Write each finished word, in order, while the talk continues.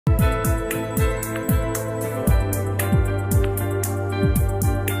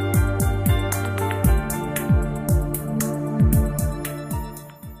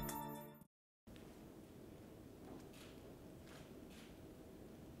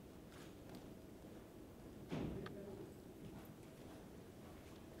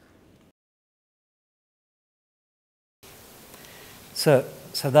Sir,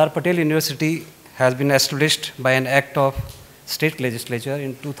 Sardar Patel University has been established by an act of state legislature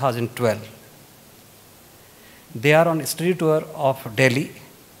in 2012. They are on a study tour of Delhi.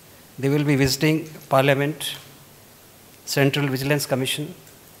 They will be visiting Parliament, Central Vigilance Commission,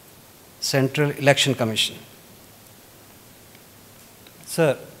 Central Election Commission.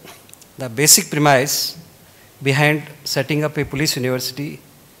 Sir, the basic premise behind setting up a police university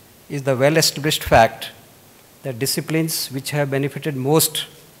is the well-established fact that disciplines which have benefited most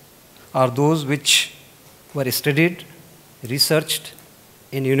are those which were studied, researched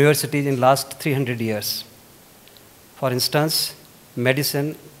in universities in last 300 years. For instance,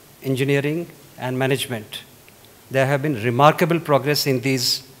 medicine, engineering, and management. There have been remarkable progress in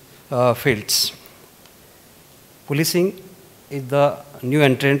these fields. Policing is the new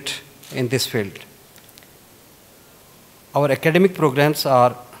entrant in this field. Our academic programs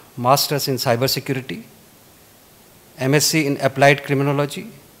are Masters in Cybersecurity, MSc in Applied Criminology,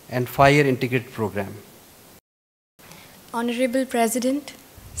 and 5-year integrated program. Honorable President,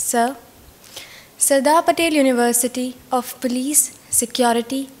 Sir, Sardar Patel University of Police,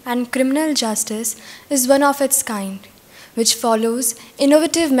 Security and Criminal Justice is one of its kind, which follows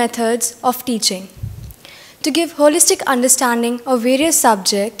innovative methods of teaching. To give holistic understanding of various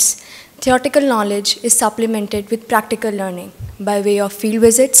subjects, theoretical knowledge is supplemented with practical learning by way of field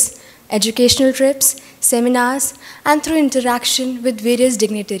visits, educational trips, seminars, and through interaction with various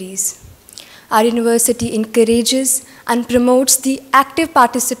dignitaries. Our university encourages and promotes the active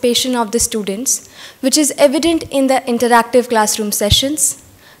participation of the students, which is evident in the interactive classroom sessions,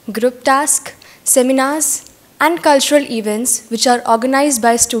 group tasks, seminars, and cultural events which are organized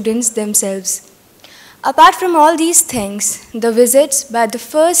by students themselves. Apart from all these things, the visits by the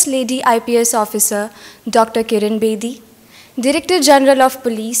First Lady IPS Officer, Dr. Kiran Bedi, Director General of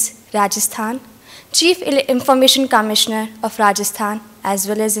Police, Rajasthan, Chief Information Commissioner of Rajasthan as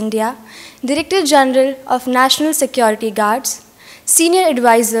well as India, Director General of National Security Guards, Senior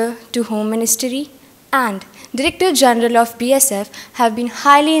Advisor to Home Ministry, and Director General of BSF have been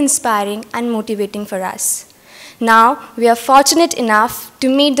highly inspiring and motivating for us. Now, we are fortunate enough to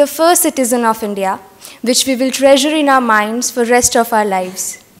meet the first citizen of India, which we will treasure in our minds for the rest of our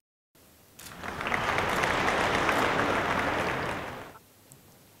lives.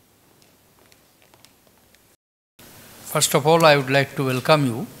 First of all, I would like to welcome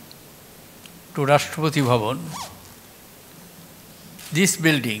you to Rashtrapati Bhavan. This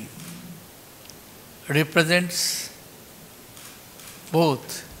building represents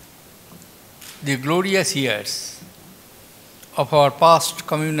both the glorious years of our past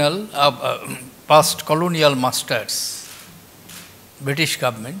colonial masters, British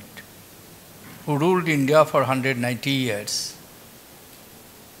government, who ruled India for 190 years.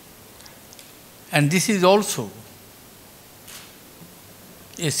 And this is also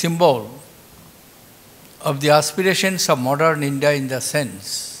a symbol of the aspirations of modern India in the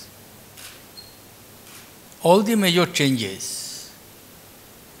sense all the major changes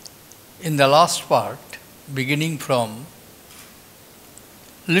in the last part, beginning from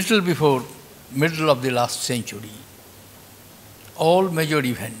little before middle of the last century, all major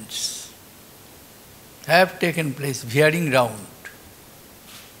events have taken place veering round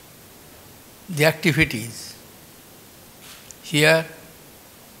the activities here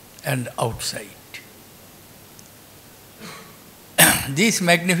and outside. This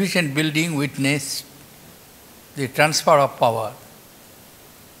magnificent building witnessed the transfer of power,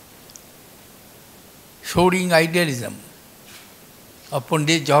 showing idealism of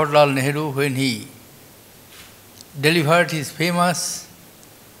Pandit Jawaharlal Nehru when he delivered his famous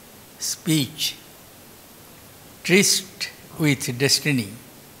speech, Tryst with Destiny.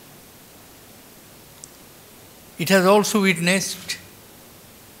 It has also witnessed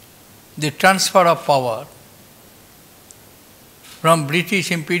the transfer of power from British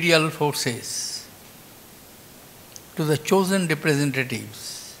imperial forces to the chosen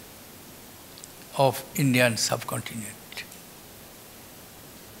representatives of Indian subcontinent.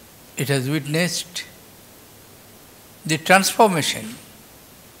 It has witnessed the transformation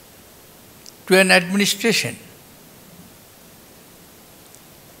to an administration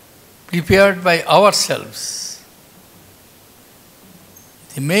prepared by ourselves.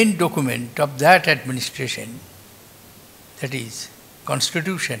 The main document of that administration, that is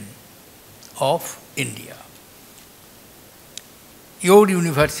Constitution of India. Your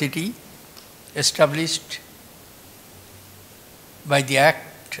university, established by the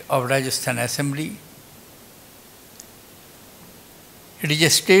Act of Rajasthan Assembly, it is a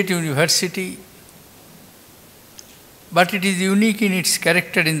state university, but it is unique in its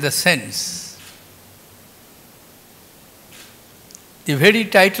character in the sense the very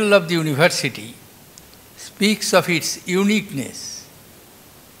title of the university speaks of its uniqueness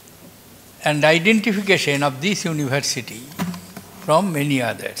and identification of this university from many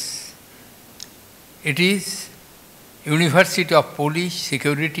others. It is University of Police,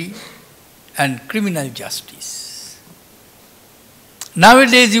 Security and Criminal Justice.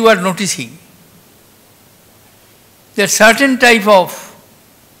 Nowadays you are noticing that certain type of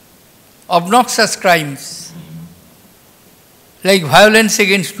obnoxious crimes like violence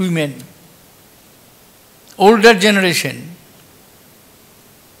against women, older generation,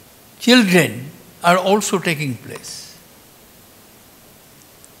 children are also taking place.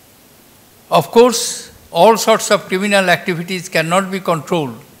 Of course, all sorts of criminal activities cannot be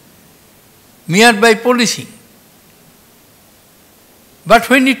controlled mere by policing. But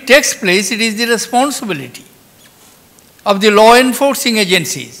when it takes place, it is the responsibility of the law enforcing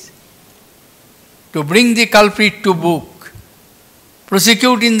agencies to bring the culprit to book,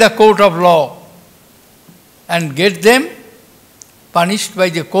 prosecute in the court of law, and get them punished by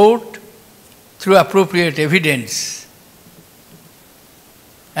the court through appropriate evidence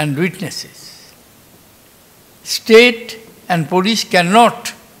and witnesses. State and police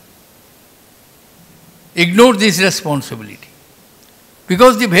cannot ignore this responsibility,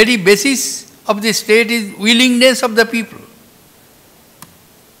 because the very basis of the state is willingness of the people.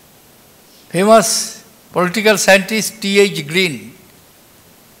 Famous political scientist T.H. Green,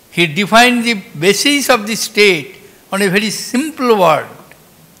 he defined the basis of the state on a very simple word: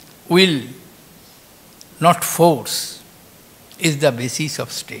 will, not force, is the basis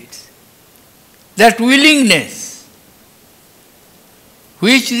of states. That willingness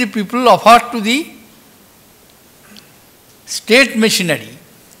which the people offer to the state machinery,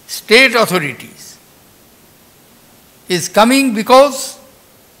 state authorities, is coming because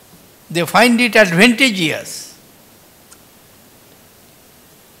they find it advantageous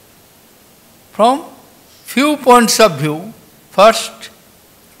from few points of view. First,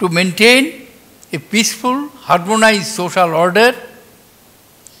 to maintain a peaceful, harmonized social order,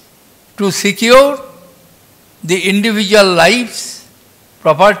 to secure the individual lives,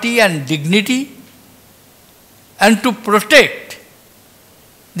 property and dignity, and to protect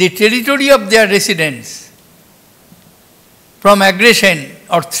the territory of their residents from aggression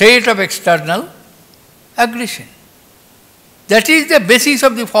or threat of external aggression. That is the basis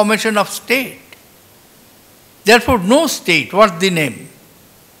of the formation of state. Therefore, no state, what the name,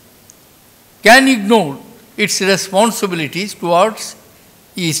 can ignore its responsibilities towards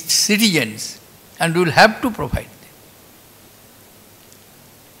its citizens and will have to provide them.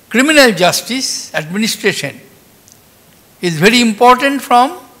 Criminal justice administration is very important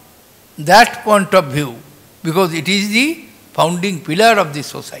from that point of view, because it is the founding pillar of the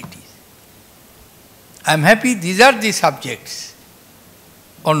society. I am happy these are the subjects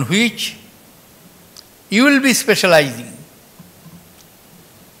on which you will be specializing,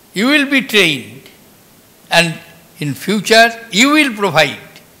 you will be trained, and in future you will provide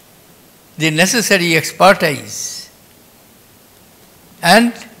the necessary expertise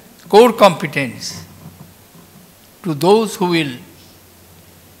and core competence to those who will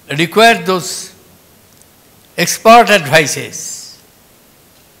require those expert advices.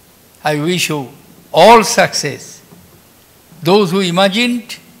 I wish you all success. Those who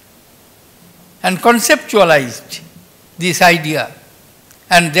imagined and conceptualized this idea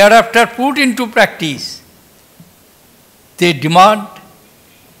and thereafter put into practice, they demand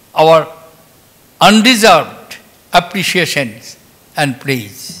our undeserved appreciations and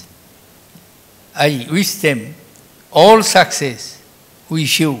praise. I wish them all success,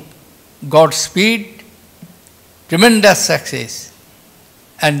 wish you Godspeed, tremendous success,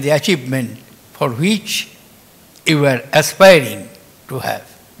 and the achievement for which you are aspiring to have.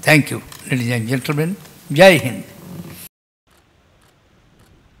 Thank you, ladies and gentlemen. Jai Hind.